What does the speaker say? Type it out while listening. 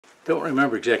Don't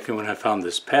remember exactly when I found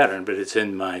this pattern, but it's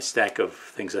in my stack of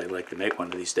things I'd like to make one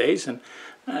of these days, and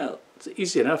it's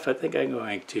easy enough. I think I'm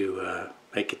going to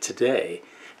make it today.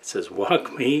 It says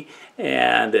walk me,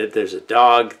 and there's a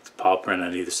dog, paw print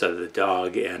on either side of the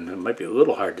dog, and it might be a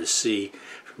little hard to see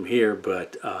from here,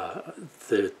 but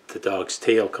the dog's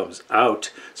tail comes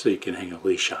out so you can hang a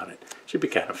leash on it. Should be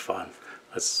kind of fun.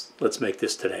 Let's make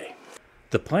this today.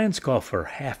 The plans call for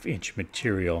 1/2 inch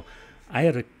material. I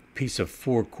had a piece of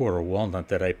 4/4 walnut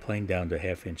that I planed down to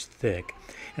 1/2 inch thick,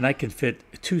 and I can fit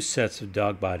 2 sets of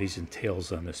dog bodies and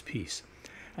tails on this piece.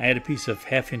 I had a piece of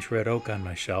 1/2 inch red oak on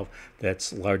my shelf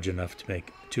that's large enough to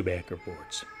make 2 backer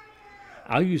boards.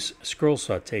 I'll use scroll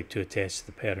saw tape to attach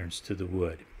the patterns to the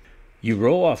wood. You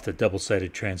roll off the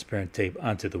double-sided transparent tape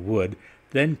onto the wood,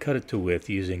 then cut it to width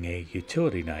using a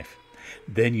utility knife.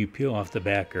 Then you peel off the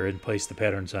backer and place the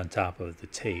patterns on top of the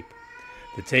tape.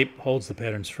 The tape holds the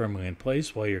patterns firmly in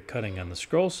place while you're cutting on the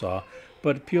scroll saw,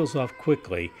 but it peels off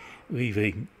quickly,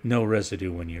 leaving no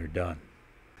residue when you're done.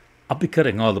 I'll be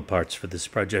cutting all the parts for this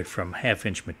project from 1/2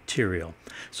 inch material,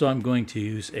 so I'm going to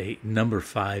use a number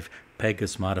 5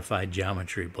 Pegasus modified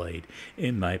geometry blade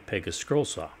in my Pegasus scroll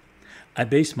saw. I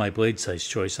base my blade size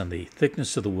choice on the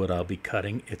thickness of the wood I'll be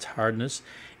cutting, its hardness,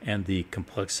 and the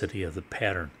complexity of the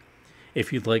pattern.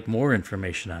 If you'd like more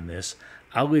information on this,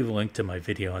 I'll leave a link to my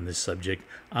video on this subject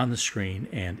on the screen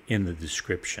and in the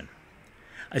description.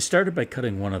 I started by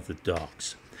cutting one of the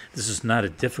dogs. This is not a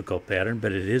difficult pattern,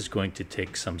 but it is going to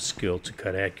take some skill to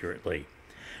cut accurately.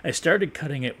 I started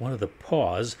cutting at one of the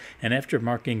paws, and after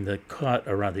marking the cut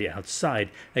around the outside,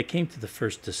 I came to the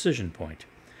first decision point.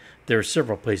 There are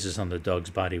several places on the dog's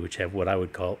body which have what I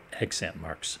would call accent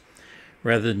marks.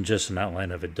 Rather than just an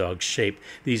outline of a dog's shape,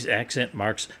 these accent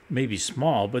marks may be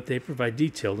small, but they provide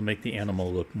detail to make the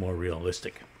animal look more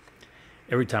realistic.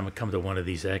 Every time I come to one of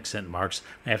these accent marks,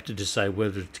 I have to decide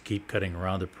whether to keep cutting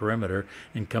around the perimeter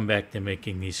and come back to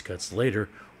making these cuts later,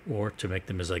 or to make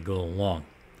them as I go along.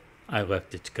 I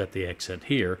left it to cut the accent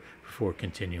here before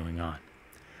continuing on.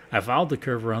 I followed the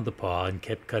curve around the paw and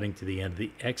kept cutting to the end of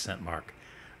the accent mark.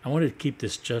 I wanted to keep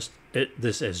this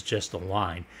as just a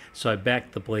line, so I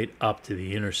backed the blade up to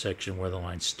the intersection where the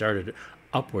line started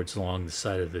upwards along the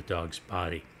side of the dog's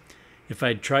body. If I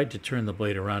had tried to turn the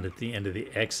blade around at the end of the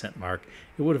accent mark,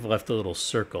 it would have left a little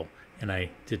circle, and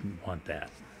I didn't want that.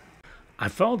 I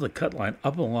followed the cut line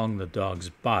up along the dog's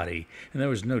body, and there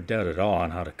was no doubt at all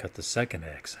on how to cut the second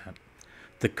accent.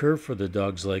 The curve for the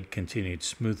dog's leg continued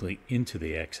smoothly into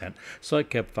the accent, so I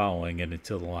kept following it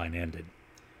until the line ended.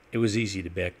 It was easy to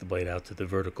back the blade out to the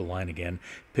vertical line again,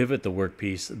 pivot the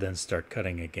workpiece, then start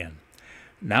cutting again.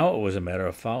 Now it was a matter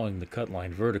of following the cut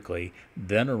line vertically,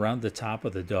 then around the top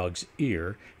of the dog's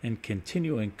ear, and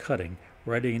continuing cutting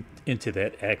right into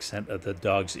that accent of the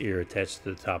dog's ear attached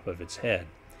to the top of its head.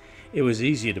 It was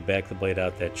easy to back the blade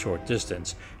out that short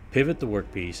distance, pivot the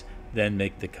workpiece, then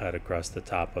make the cut across the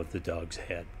top of the dog's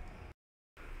head.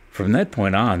 From that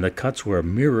point on, the cuts were a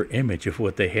mirror image of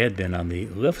what they had been on the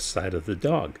left side of the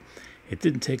dog. It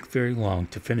didn't take very long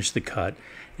to finish the cut,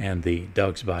 and the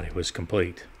dog's body was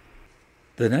complete.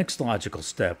 The next logical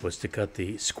step was to cut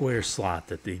the square slot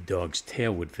that the dog's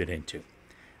tail would fit into.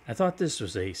 I thought this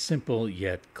was a simple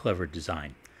yet clever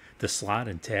design. The slot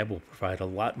and tab will provide a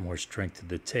lot more strength to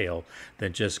the tail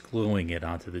than just gluing it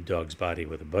onto the dog's body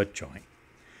with a butt joint.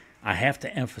 I have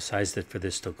to emphasize that for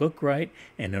this to look right,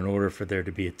 and in order for there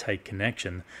to be a tight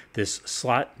connection, this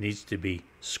slot needs to be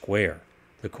square.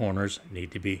 The corners need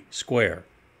to be square,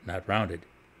 not rounded.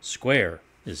 Square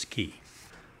is key.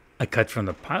 I cut from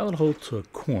the pilot hole to a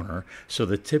corner so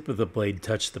the tip of the blade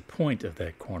touched the point of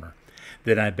that corner.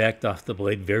 Then I backed off the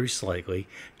blade very slightly,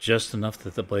 just enough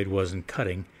that the blade wasn't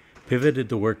cutting, pivoted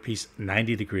the workpiece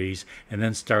 90 degrees, and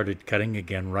then started cutting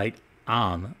again right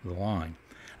on the line.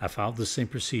 I followed the same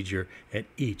procedure at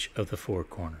each of the 4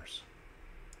 corners.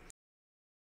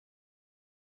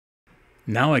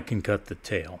 Now I can cut the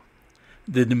tail.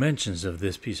 The dimensions of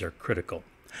this piece are critical.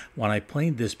 When I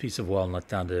planed this piece of walnut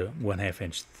down to 1/2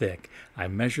 inch thick, I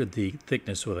measured the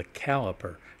thickness with a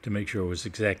caliper to make sure it was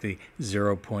exactly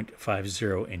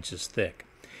 0.50 inches thick.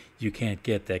 You can't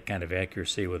get that kind of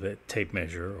accuracy with a tape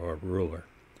measure or a ruler.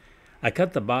 I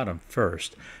cut the bottom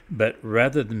first, but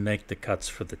rather than make the cuts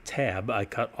for the tab, I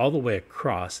cut all the way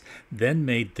across, then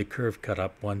made the curve cut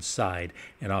up one side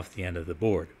and off the end of the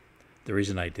board. The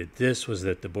reason I did this was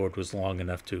that the board was long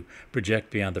enough to project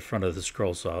beyond the front of the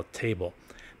scroll saw table.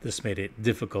 This made it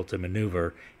difficult to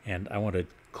maneuver, and I wanted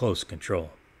close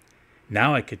control.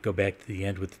 Now I could go back to the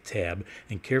end with the tab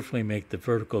and carefully make the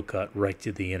vertical cut right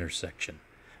to the intersection.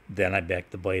 Then I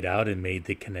backed the blade out and made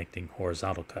the connecting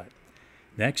horizontal cut.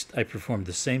 Next, I performed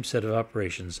the same set of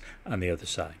operations on the other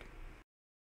side.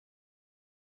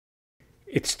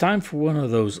 It's time for one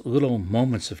of those little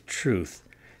moments of truth,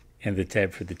 and the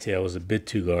tab for the tail is a bit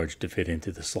too large to fit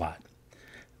into the slot.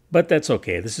 But that's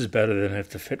okay, this is better than if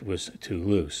the fit was too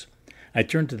loose. I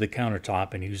turned to the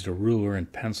countertop and used a ruler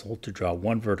and pencil to draw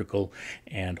one vertical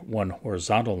and one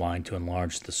horizontal line to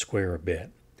enlarge the square a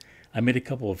bit. I made a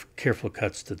couple of careful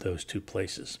cuts to those two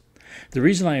places. The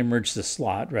reason I emerged the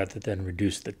slot rather than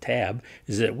reduce the tab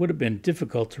is that it would have been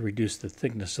difficult to reduce the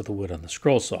thickness of the wood on the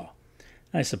scroll saw.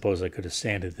 I suppose I could have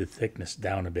sanded the thickness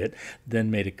down a bit,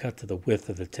 then made a cut to the width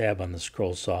of the tab on the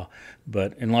scroll saw,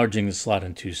 but enlarging the slot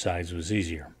on two sides was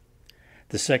easier.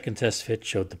 The second test fit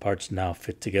showed the parts now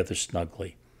fit together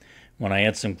snugly. When I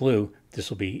add some glue, this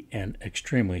will be an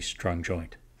extremely strong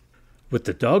joint. With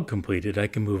the dog completed, I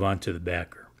can move on to the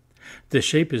backer. The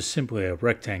shape is simply a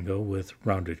rectangle with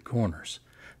rounded corners.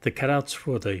 The cutouts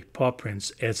for the paw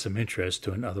prints add some interest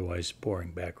to an otherwise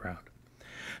boring background.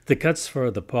 The cuts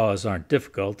for the paws aren't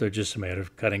difficult, they're just a matter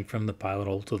of cutting from the pilot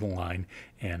hole to the line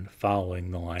and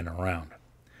following the line around.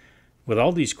 With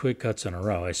all these quick cuts in a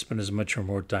row, I spent as much or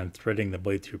more time threading the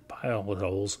blade through pilot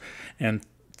holes and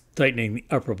tightening the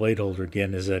upper blade holder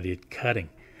again as I did cutting.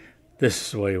 This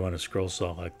is why you want a scroll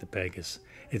saw like the Pegasus.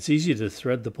 It's easy to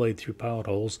thread the blade through pilot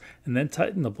holes and then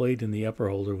tighten the blade in the upper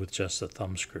holder with just a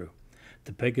thumb screw.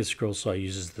 The Pegasus scroll saw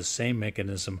uses the same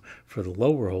mechanism for the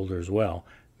lower holder as well,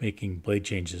 making blade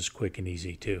changes quick and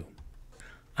easy too.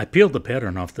 I peeled the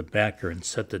pattern off the backer and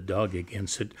set the dog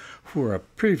against it for a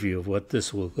preview of what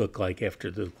this will look like after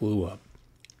the glue up.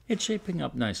 It's shaping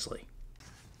up nicely.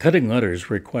 Cutting letters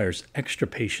requires extra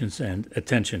patience and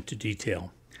attention to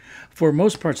detail. For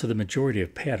most parts of the majority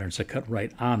of patterns, I cut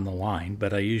right on the line,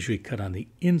 but I usually cut on the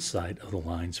inside of the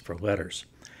lines for letters.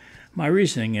 My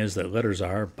reasoning is that letters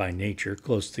are, by nature,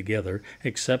 close together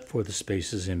except for the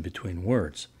spaces in between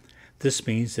words. This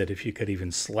means that if you cut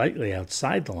even slightly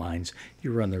outside the lines,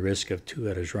 you run the risk of two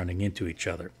letters running into each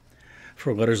other.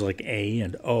 For letters like A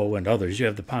and O and others, you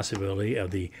have the possibility of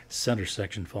the center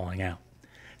section falling out.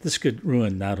 This could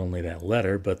ruin not only that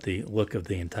letter, but the look of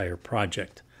the entire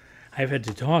project. I've had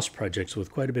to toss projects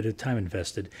with quite a bit of time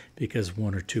invested because of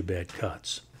one or two bad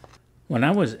cuts. When I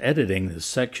was editing the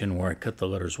section where I cut the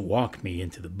letters "Walk Me"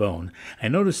 into the bone, I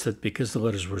noticed that because the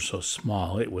letters were so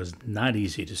small, it was not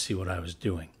easy to see what I was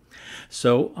doing.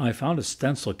 So I found a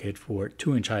stencil kit for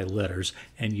 2-inch high letters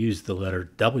and used the letter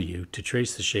W to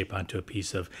trace the shape onto a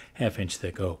piece of 1/2-inch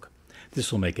thick oak.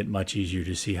 This will make it much easier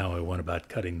to see how I went about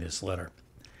cutting this letter.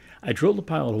 I drilled a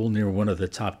pilot hole near one of the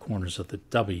top corners of the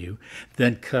W,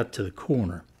 then cut to the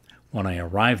corner. When I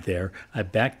arrived there, I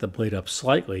backed the blade up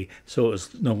slightly so it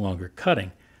was no longer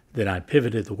cutting. Then I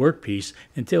pivoted the workpiece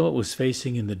until it was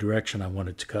facing in the direction I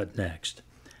wanted to cut next.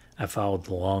 I followed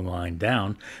the long line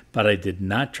down, but I did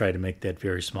not try to make that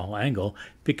very small angle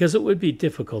because it would be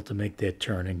difficult to make that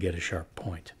turn and get a sharp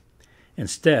point.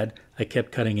 Instead, I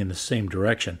kept cutting in the same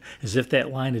direction, as if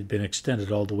that line had been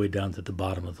extended all the way down to the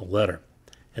bottom of the letter.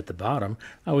 At the bottom,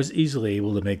 I was easily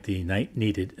able to make the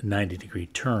needed 90-degree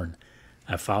turn.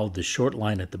 I followed the short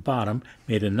line at the bottom,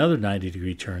 made another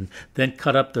 90-degree turn, then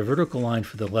cut up the vertical line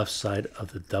for the left side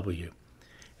of the W.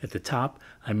 At the top,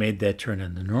 I made that turn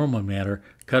in the normal manner,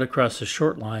 cut across the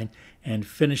short line, and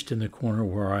finished in the corner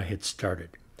where I had started.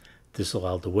 This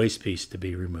allowed the waist piece to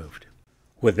be removed.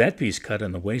 With that piece cut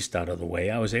and the waist out of the way,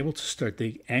 I was able to start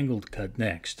the angled cut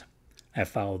next. I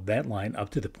followed that line up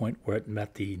to the point where it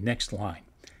met the next line.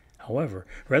 However,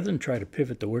 rather than try to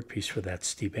pivot the workpiece for that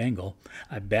steep angle,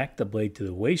 I backed the blade to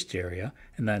the waist area,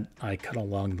 and then I cut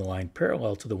along the line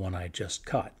parallel to the one I had just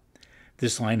cut.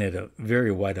 This line had a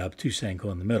very wide obtuse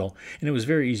angle in the middle, and it was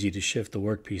very easy to shift the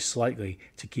workpiece slightly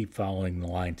to keep following the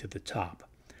line to the top.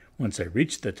 Once I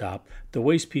reached the top, the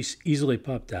waist piece easily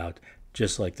popped out,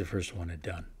 just like the first one had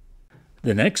done.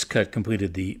 The next cut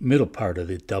completed the middle part of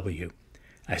the W.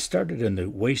 I started in the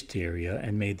waist area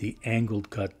and made the angled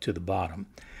cut to the bottom.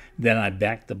 Then I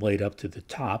backed the blade up to the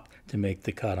top to make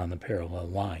the cut on the parallel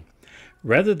line.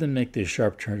 Rather than make this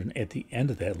sharp turn at the end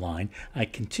of that line, I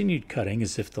continued cutting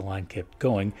as if the line kept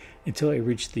going until I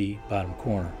reached the bottom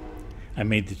corner. I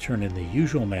made the turn in the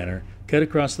usual manner, cut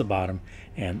across the bottom,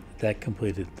 and that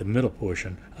completed the middle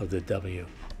portion of the W.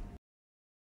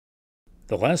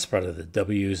 The last part of the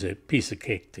W is a piece of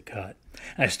cake to cut.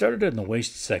 I started in the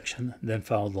waist section, then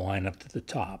followed the line up to the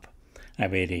top. I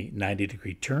made a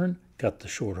 90-degree turn, cut the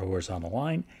short horizontal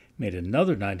line, made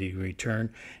another 90-degree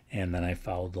turn, and then I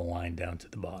followed the line down to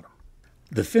the bottom.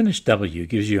 The finished W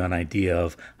gives you an idea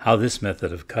of how this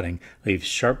method of cutting leaves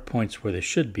sharp points where they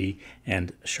should be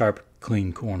and sharp,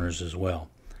 clean corners as well.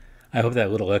 I hope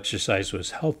that little exercise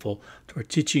was helpful toward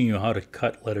teaching you how to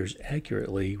cut letters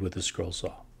accurately with a scroll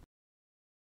saw.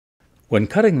 When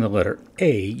cutting the letter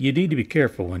A, you need to be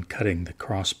careful when cutting the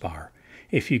crossbar.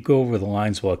 If you go over the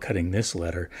lines while cutting this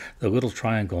letter, the little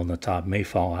triangle on the top may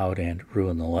fall out and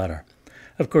ruin the letter.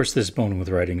 Of course, this bone with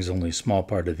writing is only a small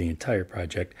part of the entire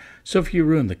project, so if you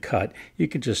ruin the cut, you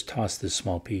can just toss this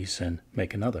small piece and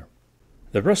make another.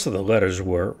 The rest of the letters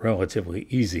were relatively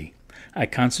easy. I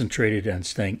concentrated on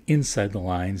staying inside the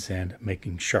lines and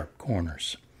making sharp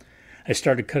corners. I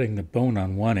started cutting the bone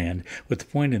on one end with the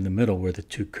point in the middle where the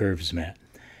two curves met.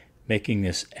 Making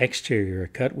this exterior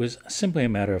cut was simply a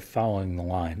matter of following the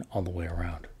line all the way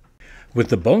around. With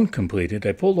the bone completed,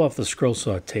 I pulled off the scroll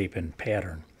saw tape and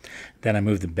pattern. Then I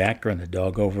moved the backer and the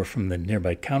dog over from the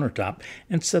nearby countertop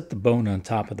and set the bone on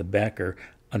top of the backer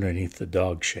underneath the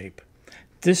dog shape.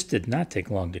 This did not take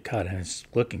long to cut, and it's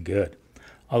looking good.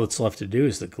 All that's left to do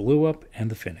is the glue up and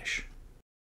the finish.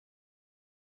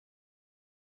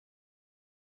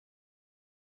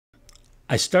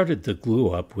 I started the glue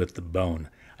up with the bone.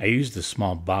 I used a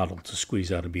small bottle to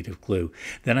squeeze out a bead of glue.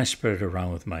 Then I spread it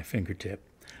around with my fingertip.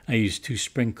 I used 2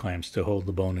 spring clamps to hold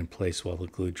the bone in place while the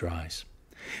glue dries.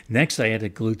 Next, I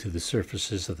added glue to the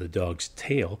surfaces of the dog's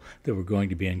tail that were going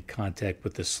to be in contact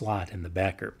with the slot in the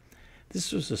backer.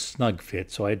 This was a snug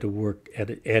fit, so I had to work at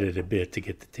it a bit to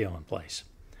get the tail in place.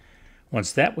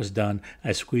 Once that was done,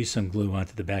 I squeezed some glue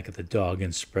onto the back of the dog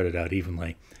and spread it out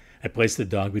evenly. I placed the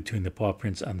dog between the paw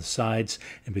prints on the sides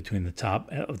and between the top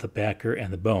of the backer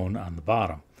and the bone on the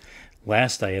bottom.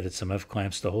 Last, I added some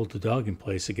F-clamps to hold the dog in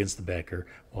place against the backer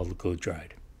while the glue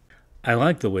dried. I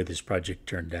like the way this project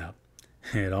turned out.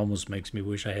 It almost makes me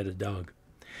wish I had a dog.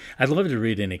 I'd love to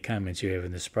read any comments you have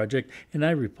in this project, and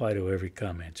I reply to every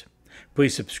comment.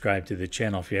 Please subscribe to the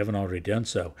channel if you haven't already done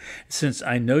so. Since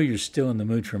I know you're still in the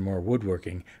mood for more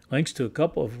woodworking, links to a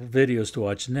couple of videos to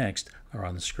watch next are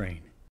on the screen.